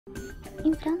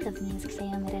In front of me is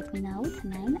Xiaomi Redmi Note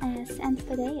 9S, and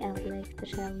today I would like to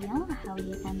show you how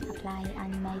you can apply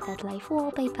animated live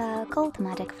wallpaper called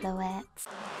Magic Fluids.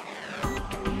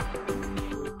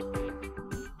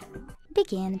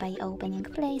 Begin by opening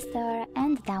Play Store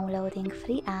and downloading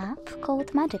free app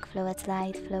called Magic Fluids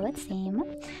Light Fluid Theme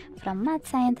from Mad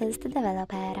Scientist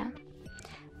developer.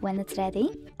 When it's ready,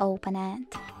 open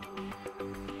it.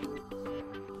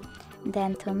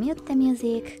 Then to mute the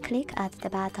music, click at the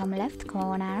bottom left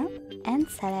corner and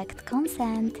select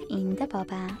Consent in the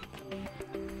pop-up.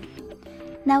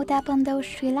 Now tap on those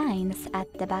three lines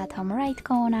at the bottom right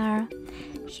corner,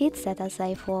 hit Set as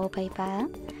Live Wallpaper,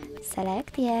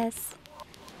 select Yes,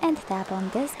 and tap on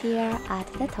this gear at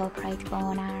the top right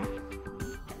corner.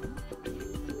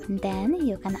 Then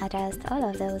you can adjust all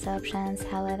of those options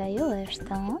however you wish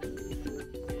to.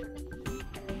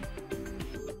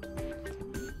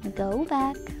 Go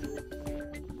back,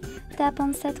 tap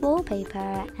on Set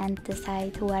Wallpaper and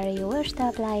decide where you wish to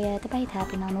apply it by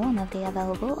tapping on one of the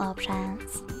available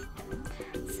options.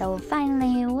 So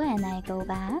finally, when I go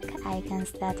back, I can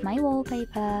see that my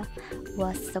wallpaper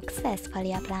was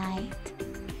successfully applied.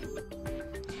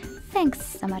 Thanks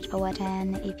so much for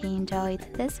watching. If you enjoyed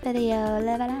this video,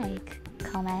 leave a like,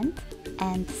 comment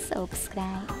and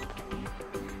subscribe.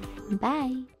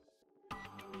 Bye!